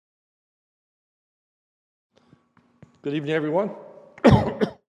Good evening, everyone.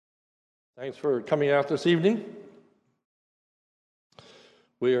 Thanks for coming out this evening.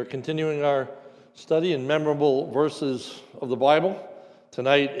 We are continuing our study in memorable verses of the Bible.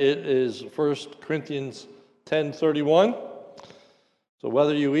 Tonight it is 1 Corinthians 10:31. So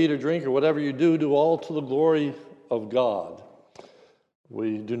whether you eat or drink or whatever you do, do all to the glory of God.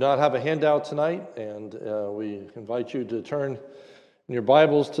 We do not have a handout tonight, and we invite you to turn in your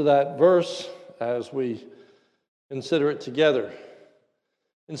Bibles to that verse as we consider it together.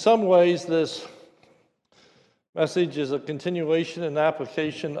 In some ways, this message is a continuation and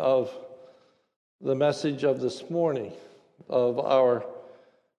application of the message of this morning, of our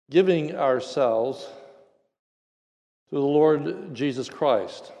giving ourselves to the Lord Jesus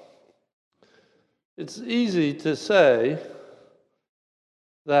Christ. It's easy to say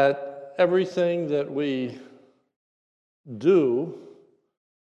that everything that we do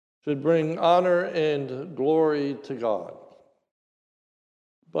should bring honor and glory to God.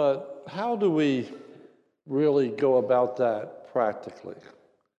 But how do we really go about that practically?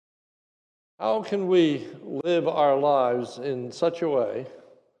 How can we live our lives in such a way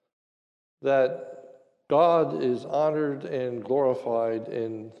that God is honored and glorified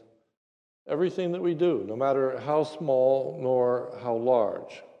in everything that we do, no matter how small nor how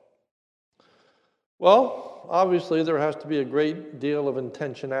large? Well, obviously there has to be a great deal of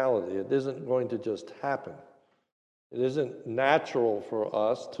intentionality. It isn't going to just happen. It isn't natural for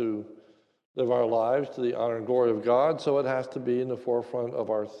us to live our lives to the honor and glory of God, so it has to be in the forefront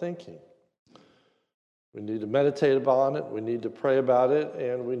of our thinking. We need to meditate upon it, we need to pray about it,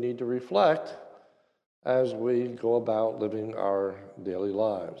 and we need to reflect as we go about living our daily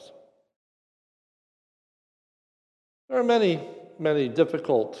lives. There are many, many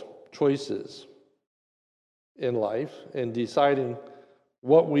difficult choices in life in deciding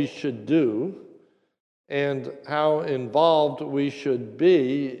what we should do and how involved we should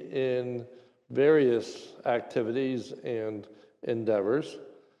be in various activities and endeavors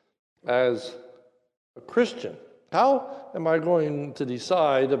as a Christian. How am I going to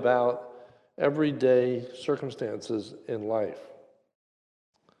decide about everyday circumstances in life?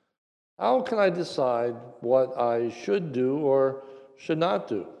 How can I decide what I should do or should not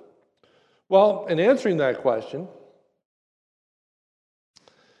do? Well, in answering that question,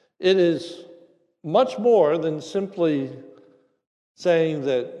 it is much more than simply saying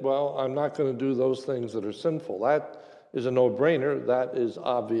that, well, I'm not going to do those things that are sinful. That is a no-brainer. That is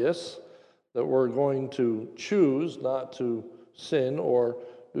obvious, that we're going to choose not to sin or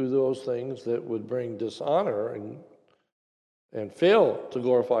do those things that would bring dishonor and fail to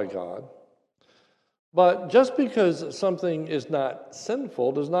glorify God. But just because something is not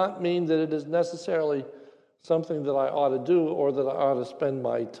sinful does not mean that it is necessarily something that I ought to do or that I ought to spend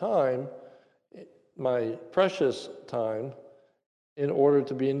my time, my precious time, in order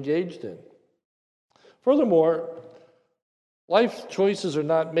to be engaged in. Furthermore, life choices are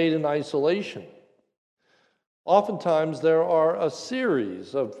not made in isolation. Oftentimes there are a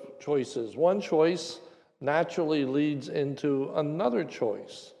series of choices. One choice naturally leads into another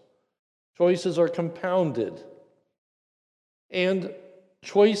choice. Choices are compounded, and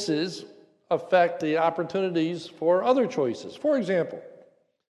choices affect the opportunities for other choices. For example,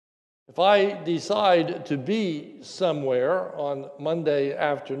 if I decide to be somewhere on Monday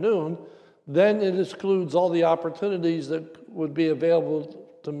afternoon, then it excludes all the opportunities that would be available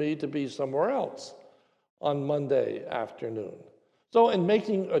to me to be somewhere else on Monday afternoon. So in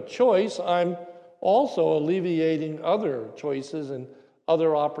making a choice, I'm also alleviating other choices and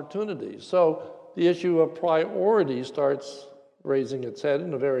other opportunities. So the issue of priority starts raising its head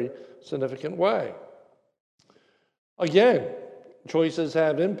in a very significant way. Again, choices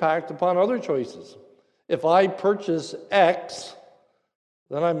have impact upon other choices. If I purchase X,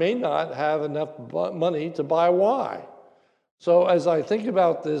 then I may not have enough money to buy Y. So as I think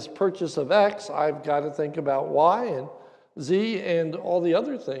about this purchase of X, I've got to think about Y and Z and all the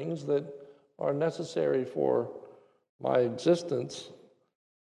other things that are necessary for my existence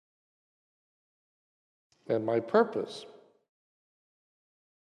and my purpose.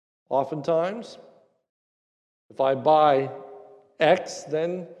 Oftentimes, if I buy X,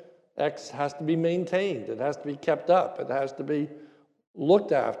 then X has to be maintained. It has to be kept up. It has to be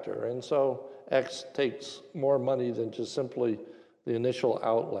looked after. And so X takes more money than just simply the initial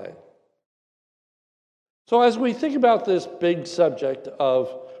outlay. So as we think about this big subject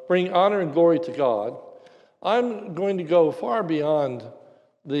of bringing honor and glory to God, I'm going to go far beyond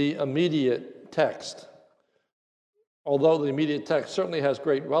the immediate text. Although the immediate text certainly has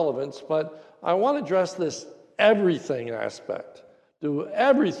great relevance, but I want to address this everything aspect. Do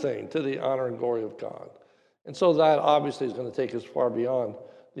everything to the honor and glory of God. And so that obviously is going to take us far beyond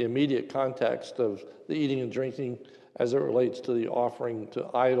the immediate context of the eating and drinking as it relates to the offering to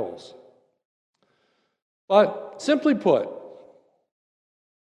idols. But simply put,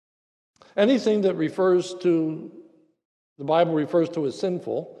 anything that the Bible refers to as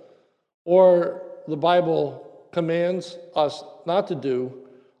sinful, or the Bible commands us not to do,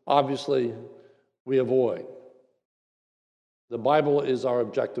 obviously we avoid. The Bible is our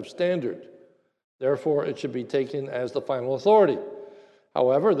objective standard. Therefore, it should be taken as the final authority.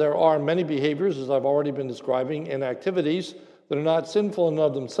 However, there are many behaviors, as I've already been describing, and activities that are not sinful in and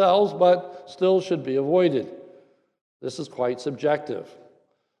of themselves, but still should be avoided. This is quite subjective.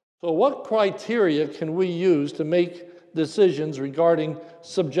 So what criteria can we use to make decisions regarding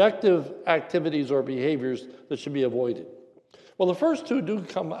subjective activities or behaviors that should be avoided? Well, the first two do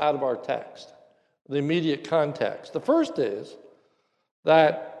come out of our text, the immediate context. The first is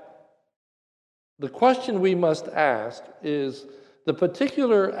that the question we must ask is the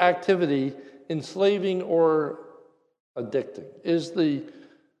particular activity enslaving or addicting. Is the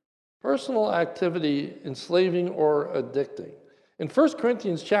personal activity enslaving or addicting? In 1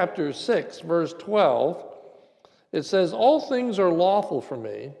 Corinthians chapter 6, verse 12, it says, "All things are lawful for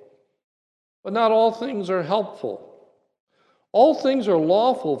me, but not all things are helpful. All things are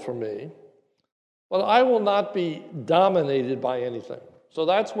lawful for me, but I will not be dominated by anything." So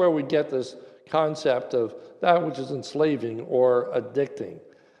that's where we get this concept of that which is enslaving or addicting,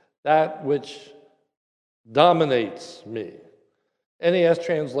 that which dominates me. NAS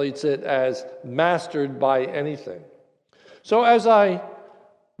translates it as mastered by anything. So as I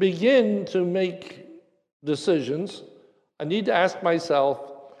begin to make decisions, I need to ask myself,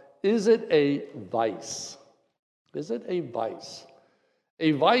 is it a vice? Is it a vice?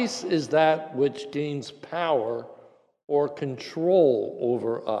 A vice is that which gains power or control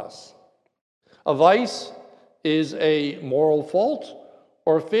over us. A vice is a moral fault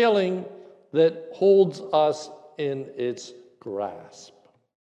or failing that holds us in its grasp.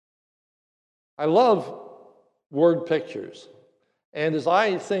 I love word pictures. And as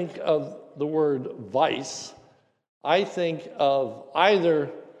I think of the word vice, I think of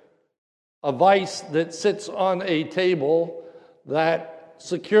either a vice that sits on a table that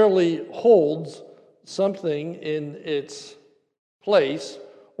securely holds something in its place,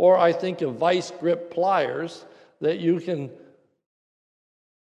 or I think of vice grip pliers that you can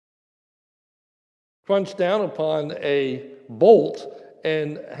crunch down upon a bolt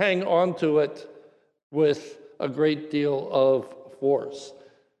and hang onto it with a great deal of force.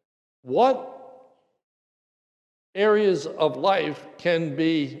 What areas of life can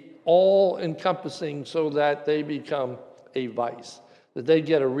be all-encompassing so that they become a vice, that they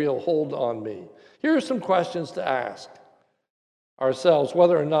get a real hold on me? Here are some questions to ask ourselves,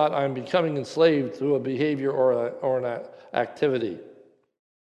 whether or not I'm becoming enslaved through a behavior or an activity.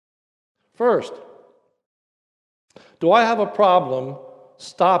 First, do I have a problem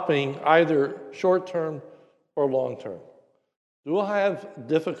stopping either short-term or long-term? Do I have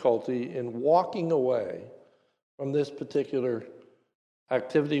difficulty in walking away from this particular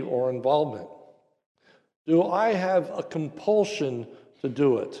activity or involvement? Do I have a compulsion to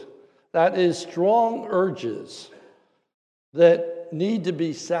do it? That is, strong urges that need to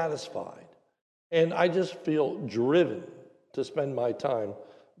be satisfied. And I just feel driven to spend my time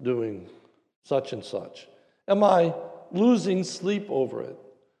doing such and such. Am I losing sleep over it?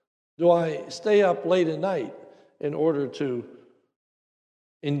 Do I stay up late at night in order to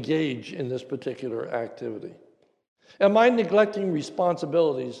engage in this particular activity? Am I neglecting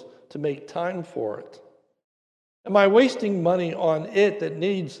responsibilities to make time for it? Am I wasting money on it that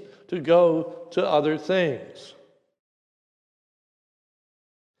needs to go to other things?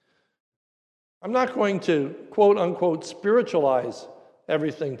 I'm not going to quote unquote spiritualize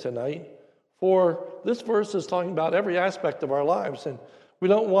everything tonight, for this verse is talking about every aspect of our lives, and we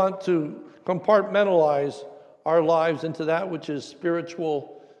don't want to compartmentalize our lives into that which is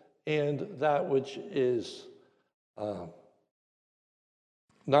spiritual and that which is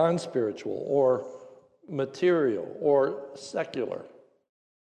non-spiritual or material or secular.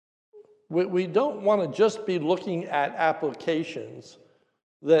 We don't want to just be looking at applications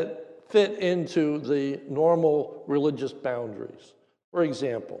that fit into the normal religious boundaries. For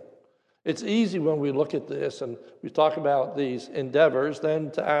example, it's easy when we look at this and we talk about these endeavors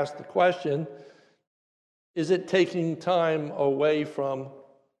then to ask the question, is it taking time away from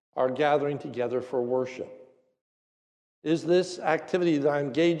our gathering together for worship? Is this activity that I'm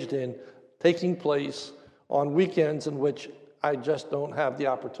engaged in taking place on weekends in which I just don't have the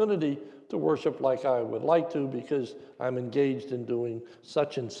opportunity to worship like I would like to because I'm engaged in doing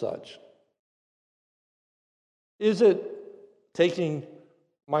such and such? Is it taking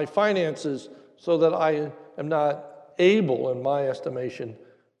my finances so that I am not able, in my estimation,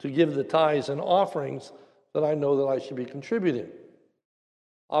 to give the tithes and offerings that I know that I should be contributing?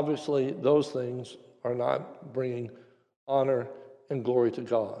 Obviously, those things are not bringing honor and glory to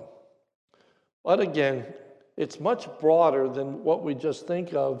God. But again, it's much broader than what we just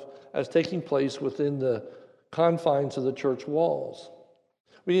think of as taking place within the confines of the church walls.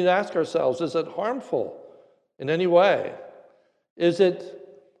 We need to ask ourselves, is it harmful in any way? Is it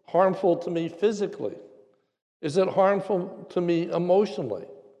harmful to me physically? Is it harmful to me emotionally?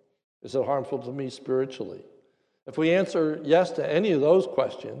 Is it harmful to me spiritually? If we answer yes to any of those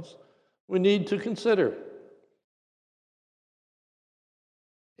questions, we need to consider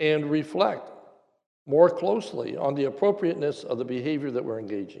and reflect more closely on the appropriateness of the behavior that we're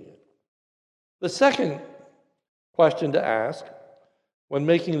engaging in. The second question to ask when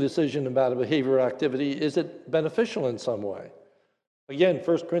making a decision about a behavior activity, is it beneficial in some way? Again,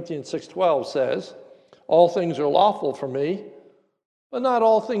 1 Corinthians 6:12 says, all things are lawful for me, but not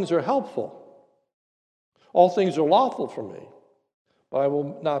all things are helpful. All things are lawful for me, but I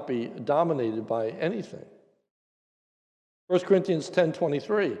will not be dominated by anything. 1 Corinthians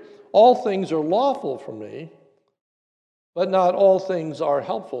 10:23, all things are lawful for me, but not all things are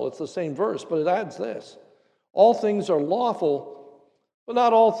helpful. It's the same verse, but it adds this. All things are lawful, but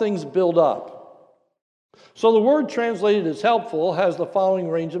not all things build up. So the word translated as helpful has the following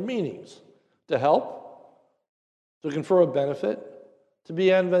range of meanings: to help, to confer a benefit, to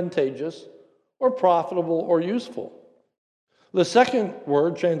be advantageous, or profitable or useful. The second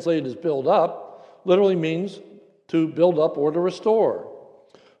word, translated as build up, literally means to build up or to restore.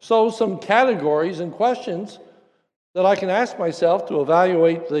 So some categories and questions that I can ask myself to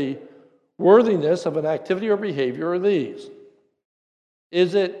evaluate the worthiness of an activity or behavior are these.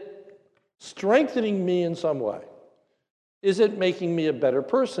 Is it strengthening me in some way? Is it making me a better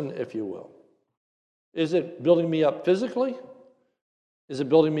person, if you will? Is it building me up physically? Is it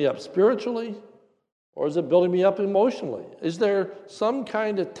building me up spiritually? Or is it building me up emotionally? Is there some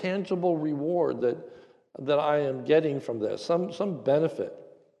kind of tangible reward that I am getting from this, some benefit?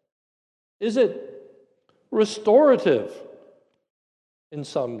 Is it restorative in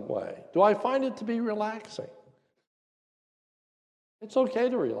some way? Do I find it to be relaxing? It's okay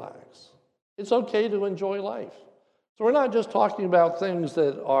to relax. It's okay to enjoy life. So we're not just talking about things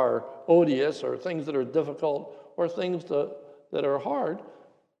that are odious or things that are difficult or things that are hard.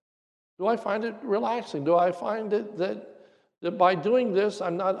 Do I find it relaxing? Do I find it that by doing this,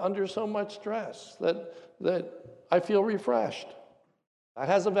 I'm not under so much stress, that I feel refreshed? That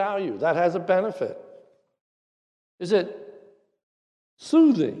has a value. That has a benefit. Is it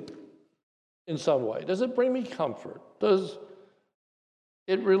soothing in some way? Does it bring me comfort? Does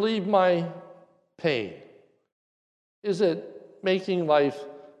it relieve my pain? Is it making life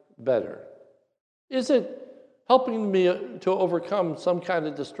better? Is it helping me to overcome some kind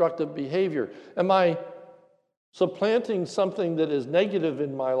of destructive behavior? Am I supplanting something that is negative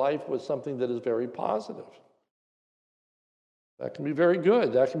in my life with something that is very positive? That can be very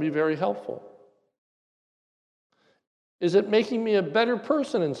good. That can be very helpful. Is it making me a better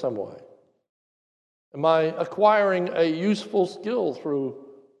person in some way? Am I acquiring a useful skill through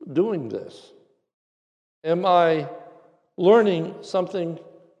doing this? Am I learning something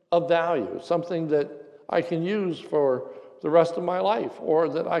of value, something that I can use for the rest of my life, or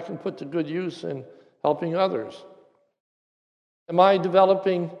that I can put to good use in helping others? Am I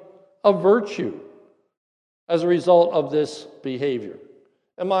developing a virtue as a result of this behavior?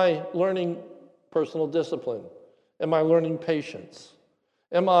 Am I learning personal discipline? Am I learning patience?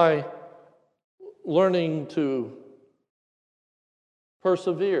 Am I learning to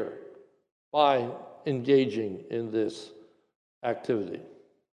persevere by engaging in this activity?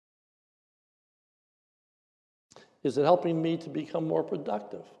 Is it helping me to become more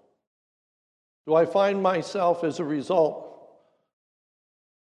productive? Do I find myself, as a result,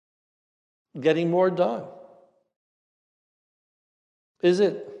 getting more done? Is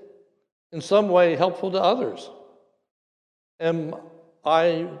it in some way helpful to others? Am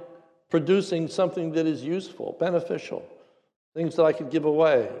I producing something that is useful, beneficial, things that I could give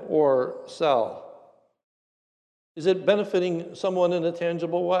away or sell? Is it benefiting someone in a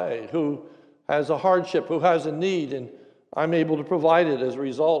tangible way who has a hardship, who has a need, and I'm able to provide it as a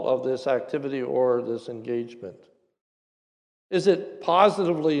result of this activity or this engagement? Is it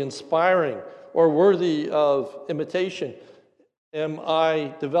positively inspiring or worthy of imitation? Am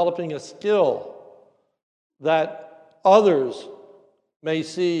I developing a skill that others may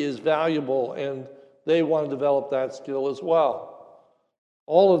see as valuable and they want to develop that skill as well?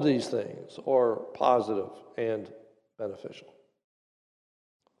 All of these things are positive and beneficial.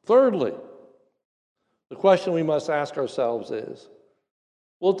 Thirdly, the question we must ask ourselves is,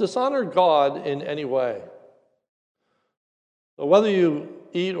 will it dishonor God in any way? So whether you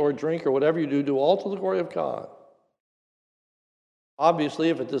eat or drink or whatever you do all to the glory of God. Obviously,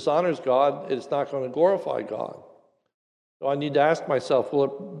 if it dishonors God, it's not going to glorify God. So I need to ask myself, will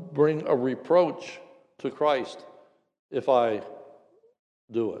it bring a reproach to Christ if I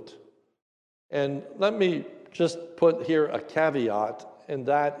do it? And let me just put here a caveat, and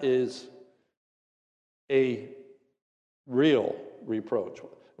that is a real reproach.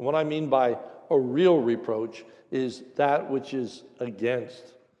 And what I mean by a real reproach is that which is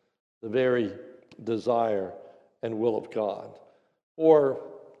against the very desire and will of God. Or,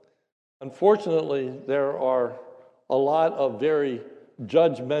 unfortunately, there are a lot of very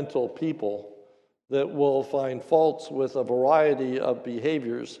judgmental people that will find faults with a variety of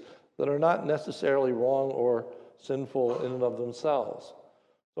behaviors that are not necessarily wrong or sinful in and of themselves.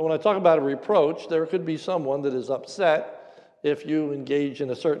 So when I talk about a reproach, there could be someone that is upset if you engage in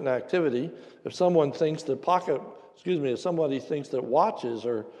a certain activity. If someone thinks that if somebody thinks that watches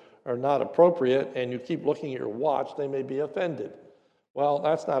are not appropriate and you keep looking at your watch, they may be offended. Well,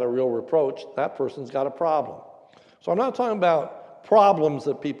 that's not a real reproach. That person's got a problem. So I'm not talking about problems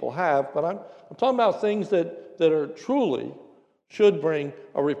that people have, but I'm talking about things that are truly should bring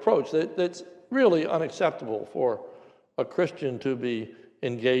a reproach, that's really unacceptable for a Christian to be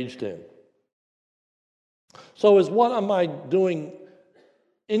engaged in. So is what am I doing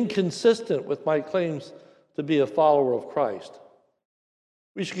inconsistent with my claims to be a follower of Christ?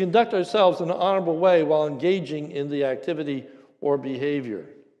 We should conduct ourselves in an honorable way while engaging in the activity or behavior.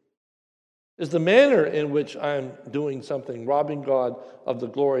 Is the manner in which I'm doing something robbing God of the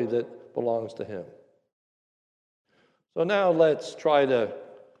glory that belongs to Him? So now let's try to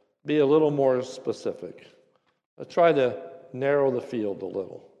be a little more specific. Let's try to narrow the field a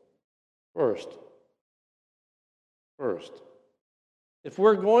little. First, if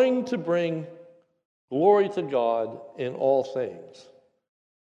we're going to bring glory to God in all things,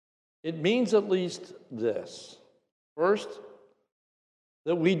 it means at least this. First,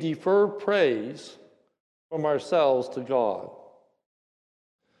 that we defer praise from ourselves to God.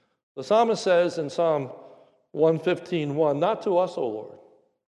 The psalmist says in Psalm 115:1, not to us, O Lord,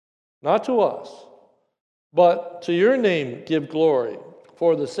 not to us, but to your name give glory,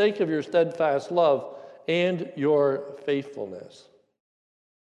 for the sake of your steadfast love and your faithfulness.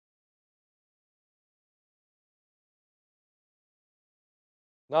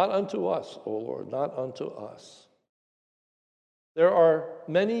 Not unto us, O Lord, not unto us. There are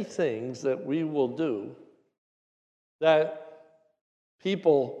many things that we will do that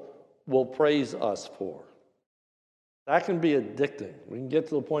people will praise us for. That can be addicting. We can get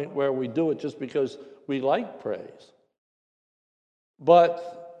to the point where we do it just because we like praise.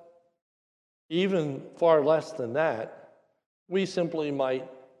 But even far less than that, we simply might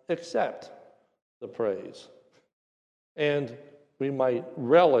accept the praise. And we might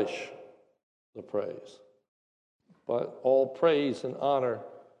relish the praise. But all praise and honor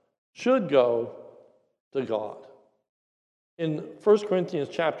should go to God. In 1 Corinthians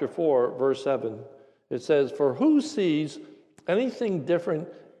chapter 4, verse 7, it says, "For who sees anything different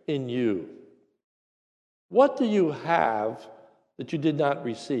in you? What do you have that you did not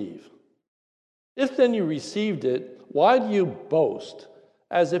receive? If then you received it, why do you boast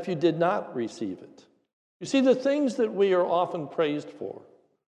as if you did not receive it?" You see, the things that we are often praised for,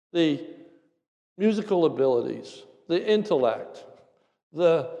 the musical abilities, the intellect,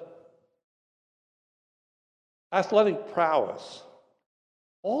 the athletic prowess,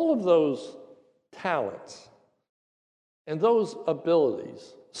 all of those talents and those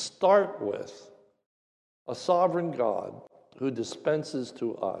abilities start with a sovereign God who dispenses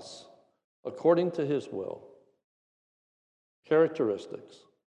to us, according to His will, characteristics.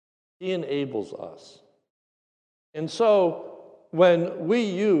 He enables us. And so when we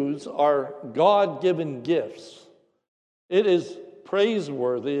use our God-given gifts, it is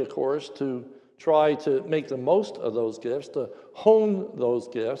praiseworthy, of course, to try to make the most of those gifts, to hone those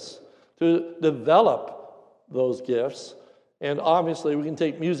gifts, to develop those gifts. And obviously, we can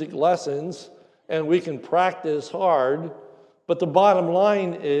take music lessons and we can practice hard, but the bottom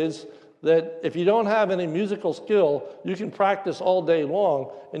line is that if you don't have any musical skill, you can practice all day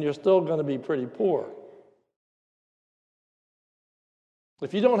long and you're still going to be pretty poor.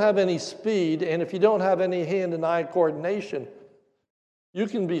 If you don't have any speed, and if you don't have any hand and eye coordination, you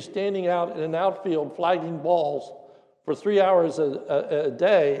can be standing out in an outfield flagging balls for 3 hours a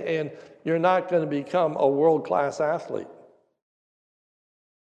day, and you're not going to become a world-class athlete.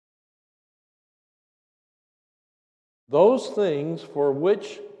 those things for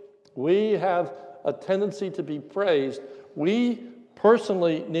which we have a tendency to be praised, we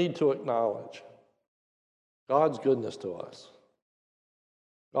personally need to acknowledge God's goodness to us,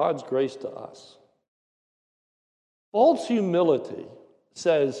 God's grace to us. False humility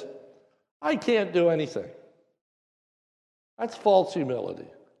says, I can't do anything. That's false humility.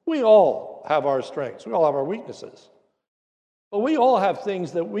 We all have our strengths. We all have our weaknesses. But we all have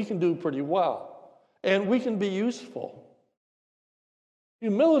things that we can do pretty well, and we can be useful.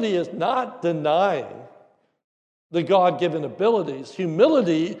 Humility is not denying the God-given abilities.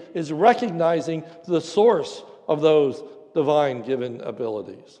 Humility is recognizing the source of those divine-given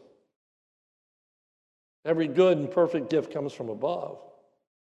abilities. Every good and perfect gift comes from above.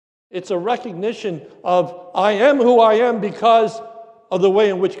 It's a recognition of, I am who I am because of the way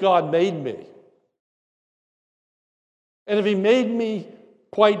in which God made me. And if he made me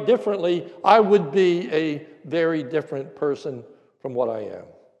quite differently, I would be a very different person from what I am.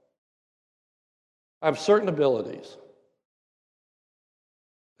 I have certain abilities.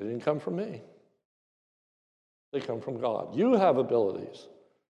 They didn't come from me. They come from God. You have abilities.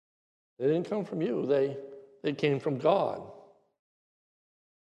 They didn't come from you. They came from God.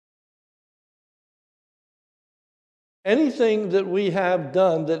 Anything that we have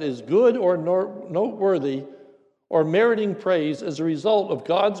done that is good or noteworthy or meriting praise is a result of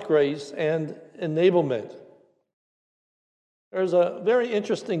God's grace and enablement. There's a very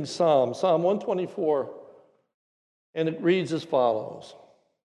interesting psalm, Psalm 124, and it reads as follows.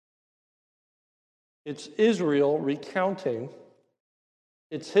 It's Israel recounting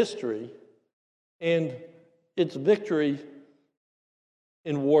its history and its victory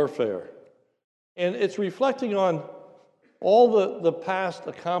in warfare. And it's reflecting on all the past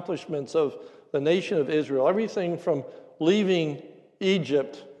accomplishments of the nation of Israel, everything from leaving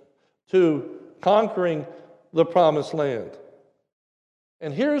Egypt to conquering the promised land.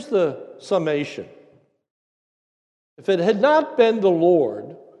 And here's the summation. If it had not been the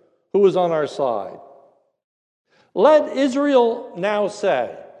Lord who was on our side, let Israel now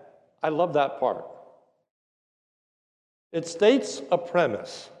say, I love that part. It states a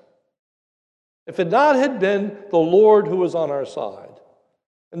premise. If it not had been the Lord who was on our side.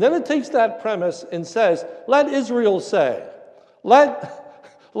 And then it takes that premise and says, let Israel say, let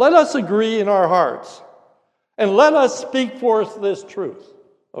us agree in our hearts, and let us speak forth this truth.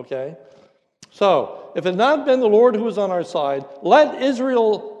 Okay? So, if it had not been the Lord who was on our side, let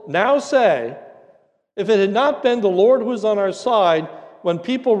Israel now say, if it had not been the Lord who was on our side, when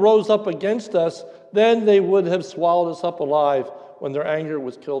people rose up against us, then they would have swallowed us up alive when their anger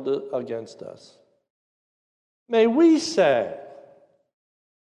was killed against us. May we say,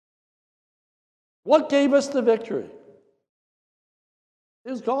 what gave us the victory? It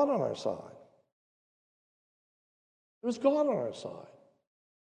was God on our side. It was God on our side.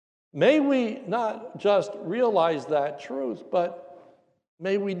 May we not just realize that truth, but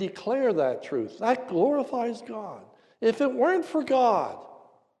may we declare that truth. That glorifies God. If it weren't for God,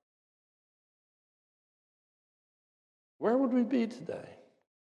 where would we be today?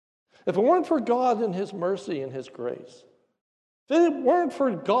 If it weren't for God and his mercy and his grace, if it weren't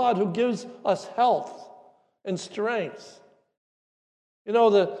for God who gives us health and strength, you know,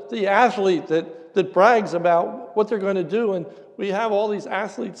 the athlete that brags about what they're going to do, and we have all these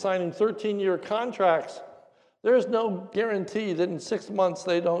athletes signing 13-year contracts. There's no guarantee that in 6 months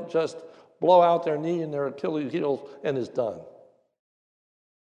they don't just blow out their knee and their Achilles heel and is done.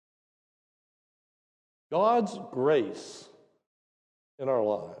 God's grace in our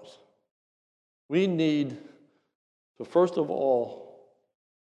lives. We need to, first of all,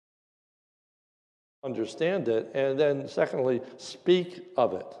 understand it, and then secondly, speak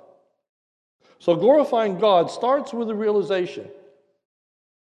of it. So glorifying God starts with the realization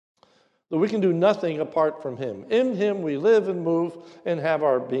that we can do nothing apart from him. In him we live and move and have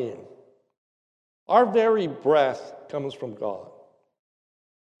our being. Our very breath comes from God.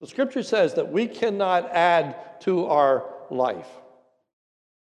 The scripture says that we cannot add to our life.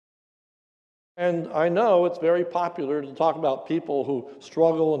 And I know it's very popular to talk about people who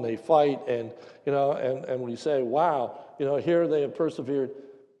struggle and they fight, and and we say, wow, here they have persevered.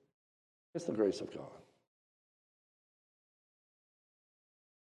 It's the grace of God.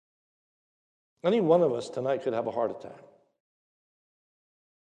 Any one of us tonight could have a heart attack.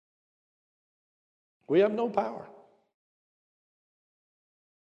 We have no power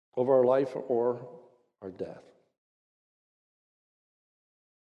over our life or our death.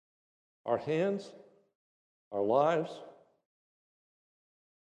 Our hands, our lives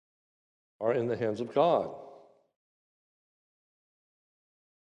are in the hands of God.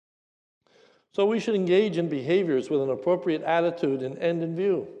 So we should engage in behaviors with an appropriate attitude and end in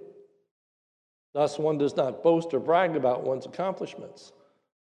view. Thus, one does not boast or brag about one's accomplishments,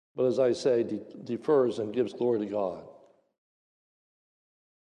 but as I say, defers and gives glory to God.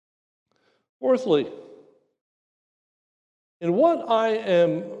 Fourthly, in what I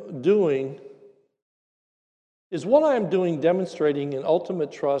am doing, is what I am doing demonstrating an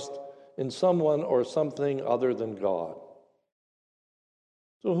ultimate trust in someone or something other than God?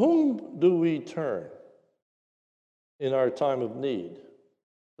 To whom do we turn in our time of need?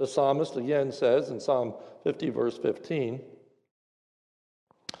 The psalmist again says in Psalm 50, verse 15,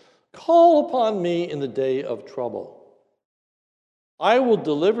 "Call upon me in the day of trouble. I will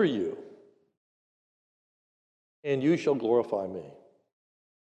deliver you, and you shall glorify me."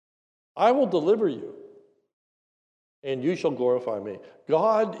 I will deliver you, and you shall glorify me.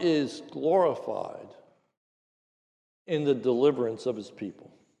 God is glorified in the deliverance of his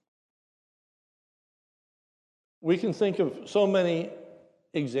people. We can think of so many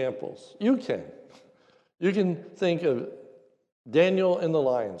examples. You can think of Daniel in the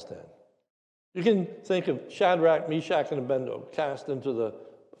lion's den. You can think of Shadrach, Meshach, and Abednego cast into the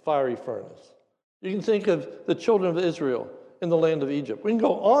fiery furnace. You can think of the children of Israel in the land of Egypt. We can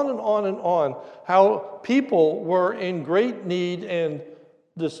go on and on and on how people were in great need and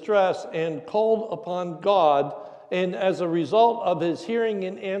distress and called upon God, and as a result of his hearing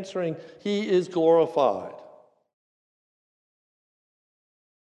and answering, he is glorified.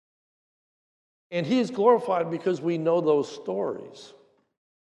 And he is glorified because we know those stories.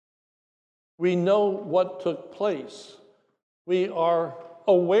 We know what took place. We are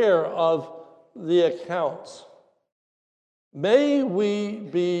aware of the accounts. May we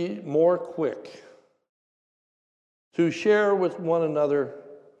be more quick to share with one another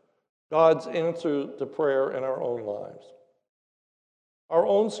God's answer to prayer in our own lives, our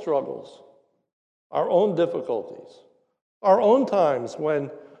own struggles, our own difficulties, our own times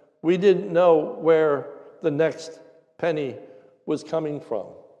when we didn't know where the next penny was coming from,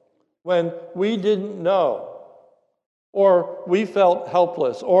 when we didn't know, or we felt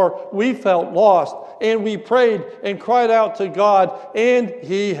helpless, or we felt lost, and we prayed and cried out to God, and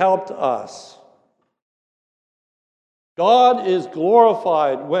he helped us. God is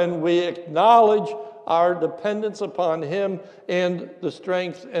glorified when we acknowledge our dependence upon him and the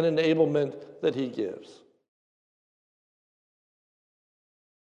strength and enablement that he gives.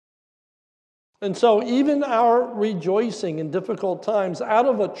 And so even our rejoicing in difficult times out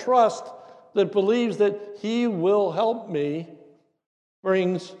of a trust that believes that he will help me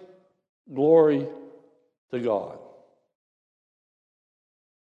brings glory to God.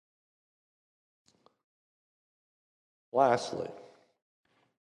 Lastly,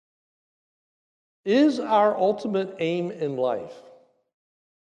 is our ultimate aim in life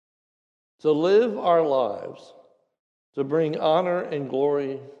to live our lives to bring honor and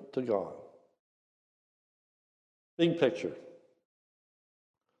glory to God? Big picture.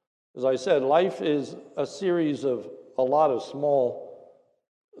 As I said, life is a series of a lot of small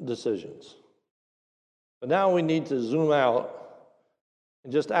decisions. But now we need to zoom out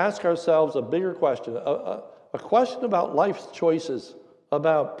and just ask ourselves a bigger question, a question about life's choices,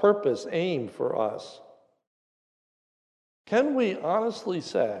 about purpose, aim for us. Can we honestly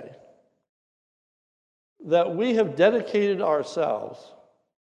say that we have dedicated ourselves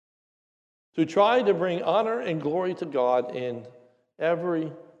to try to bring honor and glory to God in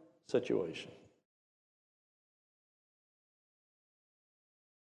every situation?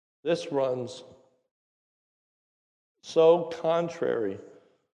 This runs so contrary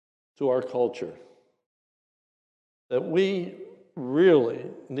to our culture that we really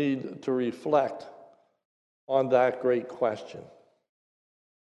need to reflect on that great question.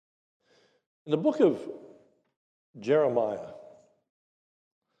 In the book of Jeremiah,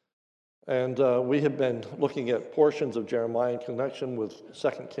 and we have been looking at portions of Jeremiah in connection with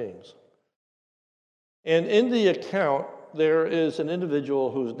 2 Kings. And in the account, there is an individual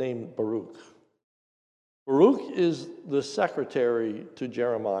who's named Baruch. Baruch is the secretary to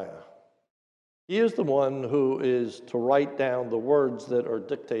Jeremiah. He is the one who is to write down the words that are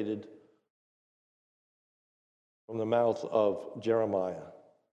dictated from the mouth of Jeremiah.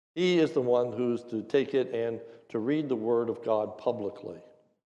 He is the one who's to take it and to read the word of God publicly.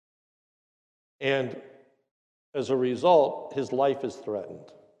 And as a result, his life is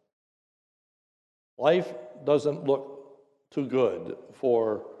threatened. Life doesn't look too good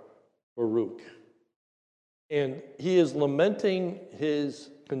for Baruch. And he is lamenting his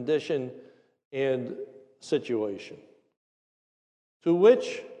condition and situation, to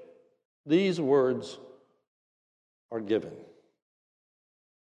which these words are given.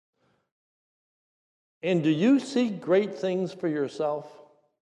 And do you seek great things for yourself?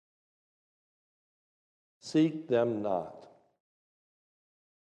 Seek them not.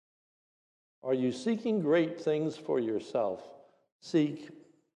 Are you seeking great things for yourself? Seek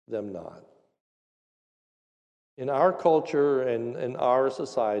them not. In our culture and in our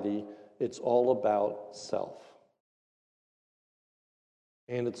society, it's all about self.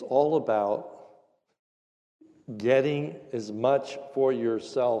 And it's all about getting as much for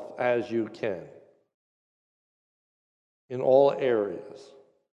yourself as you can in all areas.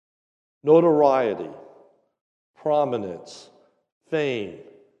 Notoriety, prominence, fame,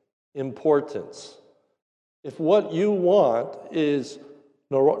 importance. If what you want is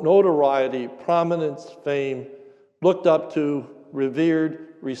notoriety, prominence, fame, looked up to,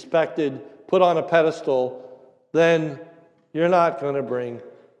 revered, respected, put on a pedestal, then you're not going to bring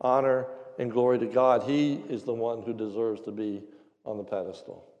honor and glory to God. He is the one who deserves to be on the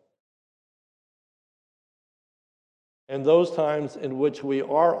pedestal. And those times in which we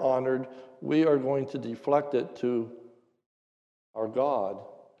are honored, we are going to deflect it to our God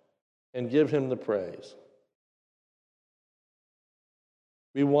and give him the praise.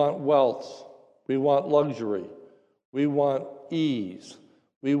 We want wealth. We want luxury. We want ease.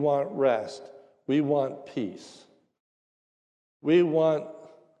 We want rest. We want peace. We want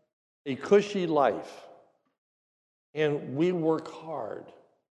a cushy life. And we work hard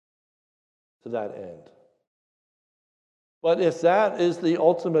to that end. But if that is the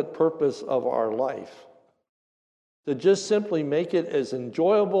ultimate purpose of our life, to just simply make it as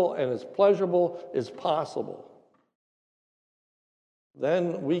enjoyable and as pleasurable as possible,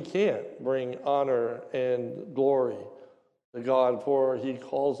 then we can't bring honor and glory to God, for he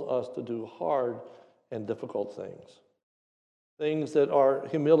calls us to do hard and difficult things. Things that are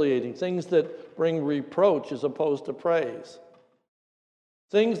humiliating, things that bring reproach as opposed to praise.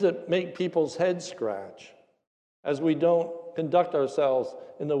 Things that make people's heads scratch as we don't conduct ourselves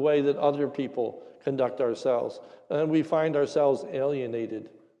in the way that other people conduct ourselves. And we find ourselves alienated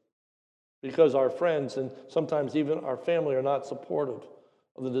because our friends and sometimes even our family are not supportive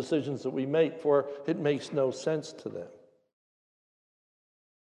of the decisions that we make, for it makes no sense to them.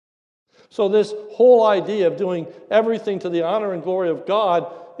 So this whole idea of doing everything to the honor and glory of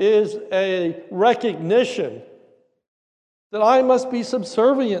God is a recognition that I must be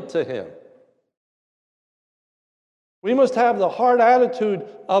subservient to him. We must have the hard attitude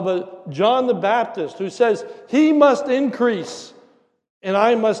of a John the Baptist who says, he must increase and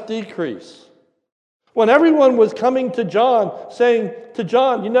I must decrease. When everyone was coming to John, saying to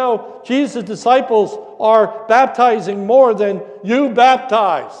John, you know, Jesus' disciples are baptizing more than you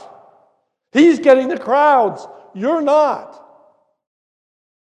baptize. He's getting the crowds. You're not.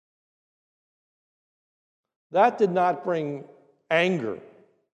 That did not bring anger.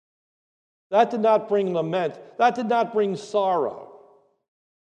 That did not bring lament. That did not bring sorrow.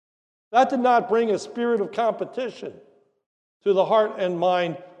 That did not bring a spirit of competition to the heart and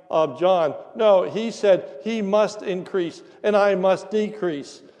mind of John. No, he said, he must increase and I must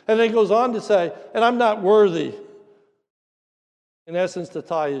decrease. And then he goes on to say, and I'm not worthy, in essence, to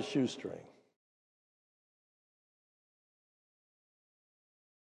tie his shoestring.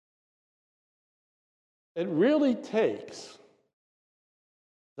 It really takes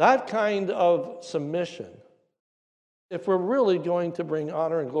that kind of submission if we're really going to bring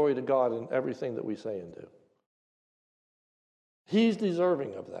honor and glory to God in everything that we say and do. He's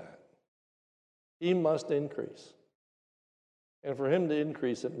deserving of that. He must increase. And for him to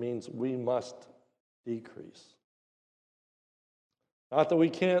increase, it means we must decrease. Not that we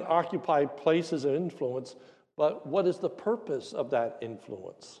can't occupy places of influence, but what is the purpose of that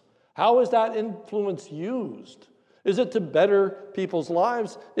influence? How is that influence used? Is it to better people's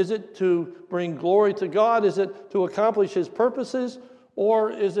lives? Is it to bring glory to God? Is it to accomplish his purposes? Or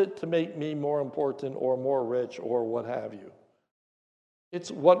is it to make me more important or more rich or what have you?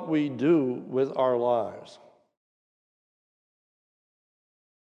 It's what we do with our lives.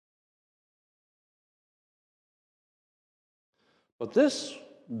 But this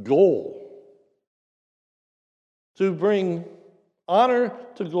goal to bring honor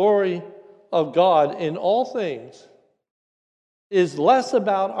to glory of God in all things is less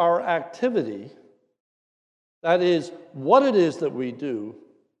about our activity, that is, what it is that we do,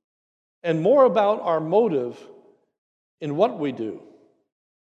 and more about our motive in what we do.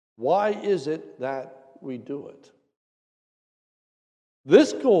 Why is it that we do it?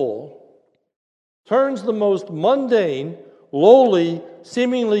 This goal turns the most mundane, lowly,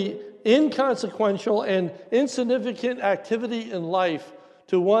 seemingly inconsequential and insignificant activity in life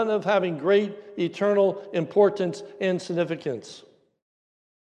to one of having great eternal importance and significance.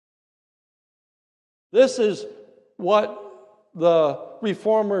 This is what the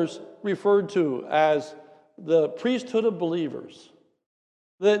Reformers referred to as the priesthood of believers.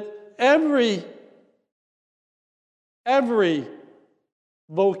 That every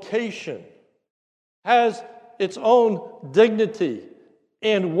vocation has its own dignity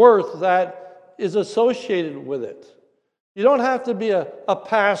and worth that is associated with it. You don't have to be a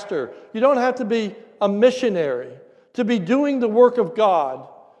pastor. You don't have to be a missionary to be doing the work of God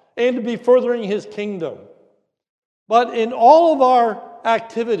and to be furthering His kingdom. But in all of our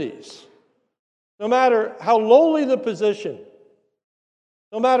activities, no matter how lowly the position,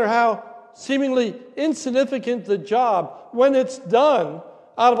 no matter how seemingly insignificant the job, when it's done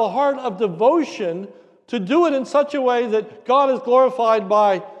out of a heart of devotion, to do it in such a way that God is glorified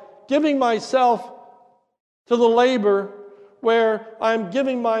by giving myself to the labor where I'm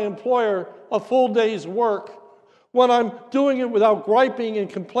giving my employer a full day's work, when I'm doing it without griping and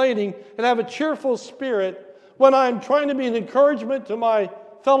complaining and have a cheerful spirit, when I'm trying to be an encouragement to my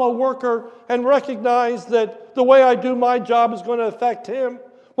fellow worker and recognize that the way I do my job is going to affect him,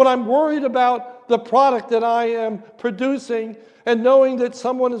 when I'm worried about the product that I am producing and knowing that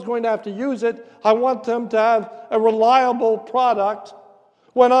someone is going to have to use it, I want them to have a reliable product.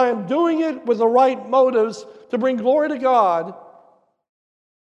 When I am doing it with the right motives to bring glory to God,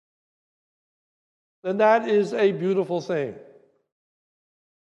 then that is a beautiful thing.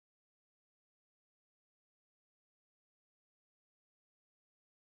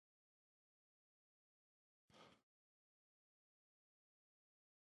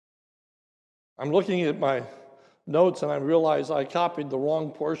 I'm looking at my notes and I realize I copied the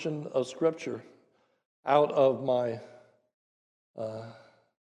wrong portion of Scripture out of my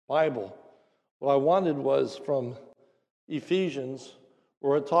Bible. What I wanted was from Ephesians,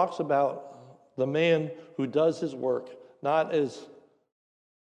 where it talks about the man who does his work, not as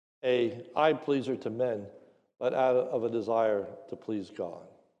an eye pleaser to men, but out of a desire to please God.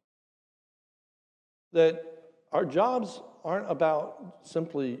 That our jobs aren't about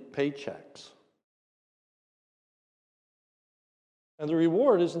simply paychecks. And the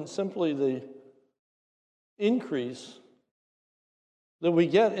reward isn't simply the increase that we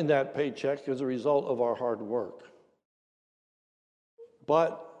get in that paycheck as a result of our hard work,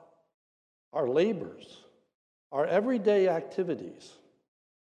 but our labors, our everyday activities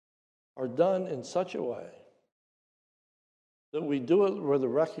are done in such a way that we do it with a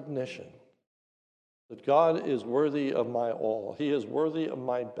recognition that God is worthy of my all. He is worthy of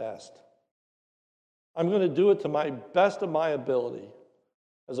my best. I'm going to do it to my best of my ability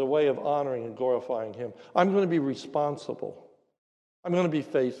as a way of honoring and glorifying Him. I'm going to be responsible. I'm going to be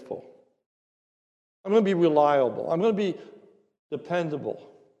faithful. I'm going to be reliable. I'm going to be dependable.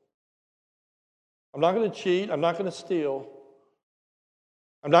 I'm not going to cheat. I'm not going to steal.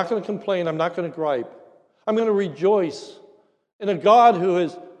 I'm not going to complain. I'm not going to gripe. I'm going to rejoice in a God who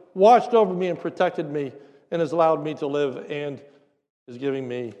has watched over me and protected me and has allowed me to live and is giving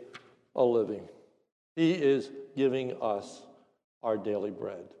me a living. He is giving us our daily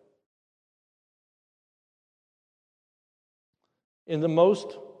bread. In the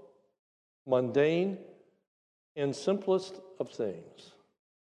most mundane and simplest of things,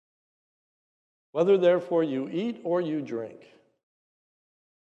 whether therefore you eat or you drink,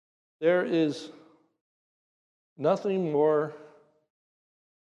 there is nothing more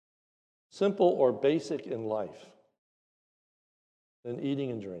simple or basic in life than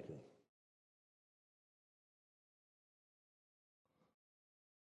eating and drinking.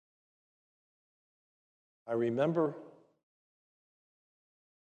 I remember,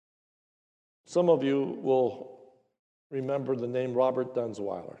 some of you will remember the name Robert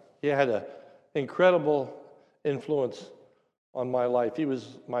Dunsweiler. He had an incredible influence on my life. He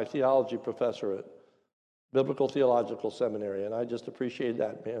was my theology professor at Biblical Theological Seminary, and I just appreciated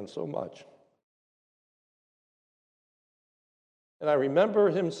that man so much. And I remember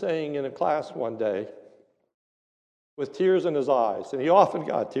him saying in a class one day, with tears in his eyes, and he often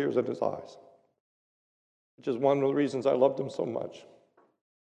got tears in his eyes, which is one of the reasons I loved him so much.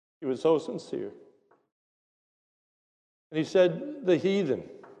 He was so sincere. And he said, the heathen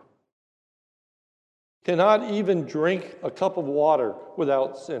cannot even drink a cup of water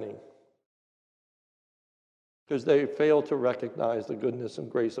without sinning, because they fail to recognize the goodness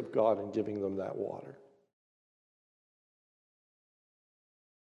and grace of God in giving them that water.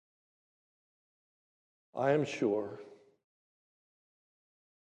 I am sure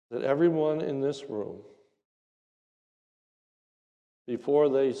that everyone in this room, before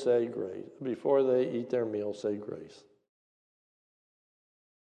they say grace, before they eat their meal, say grace.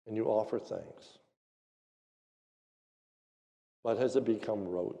 And you offer thanks. But has it become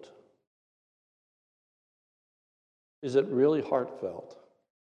rote? Is it really heartfelt?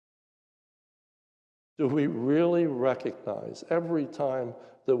 Do we really recognize every time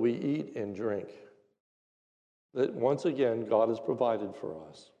that we eat and drink that once again God has provided for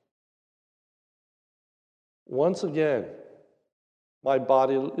us? Once again, my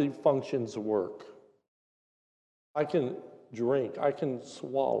bodily functions work. I can drink, I can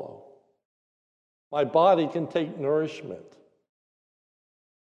swallow. My body can take nourishment.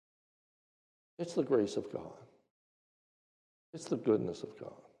 It's the grace of God. It's the goodness of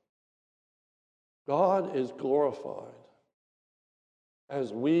God. God is glorified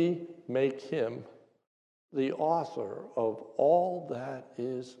as we make him the author of all that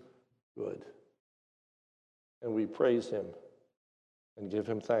is good. And we praise him and give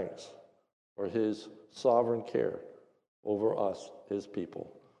him thanks for his sovereign care over us, his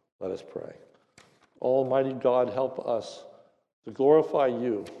people. Let us pray. Almighty God, help us to glorify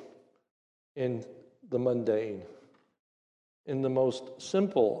you in the mundane, in the most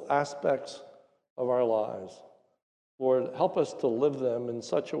simple aspects of our lives. Lord, help us to live them in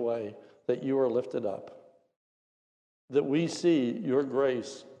such a way that you are lifted up, that we see your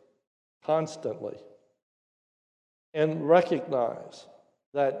grace constantly, and recognize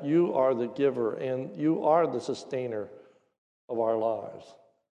that you are the giver and you are the sustainer of our lives.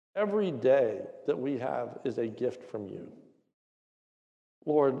 Every day that we have is a gift from you.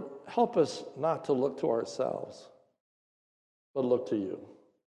 Lord, help us not to look to ourselves, but look to you.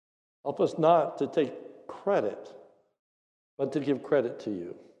 Help us not to take credit, but to give credit to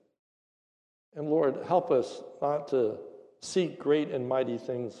you. And Lord, help us not to seek great and mighty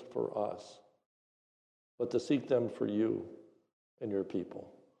things for us, but to seek them for you and your people.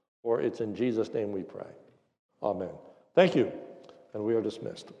 For it's in Jesus' name we pray. Amen. Thank you, and we are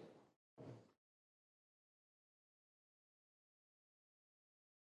dismissed.